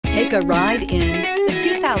Take a ride in the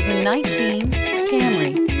 2019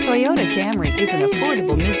 Camry. Toyota Camry is an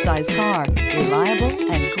affordable midsize car, reliable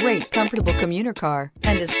and great comfortable commuter car,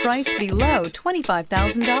 and is priced below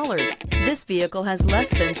 $25,000. This vehicle has less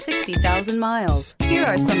than 60,000 miles. Here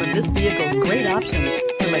are some of this vehicle's great options: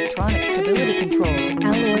 electronic stability control,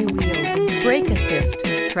 alloy wheels, brake assist,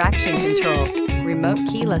 traction control, remote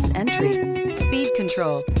keyless entry, speed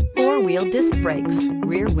control, four-wheel disc brakes,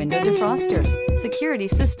 rear window defroster, security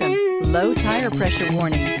system, low tire pressure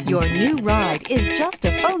warning. Your new ride is just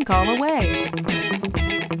a phone call away.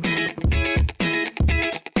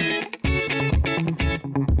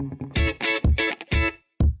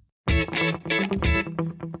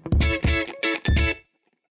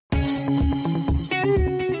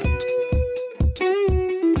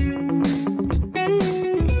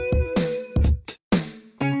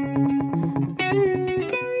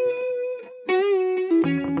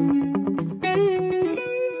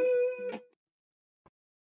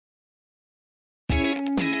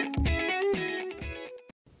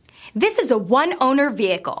 This is a one-owner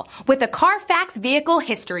vehicle with a Carfax Vehicle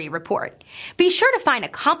History Report. Be sure to find a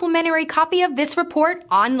complimentary copy of this report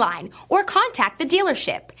online or contact the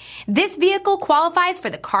dealership. This vehicle qualifies for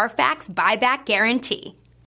the Carfax Buyback Guarantee.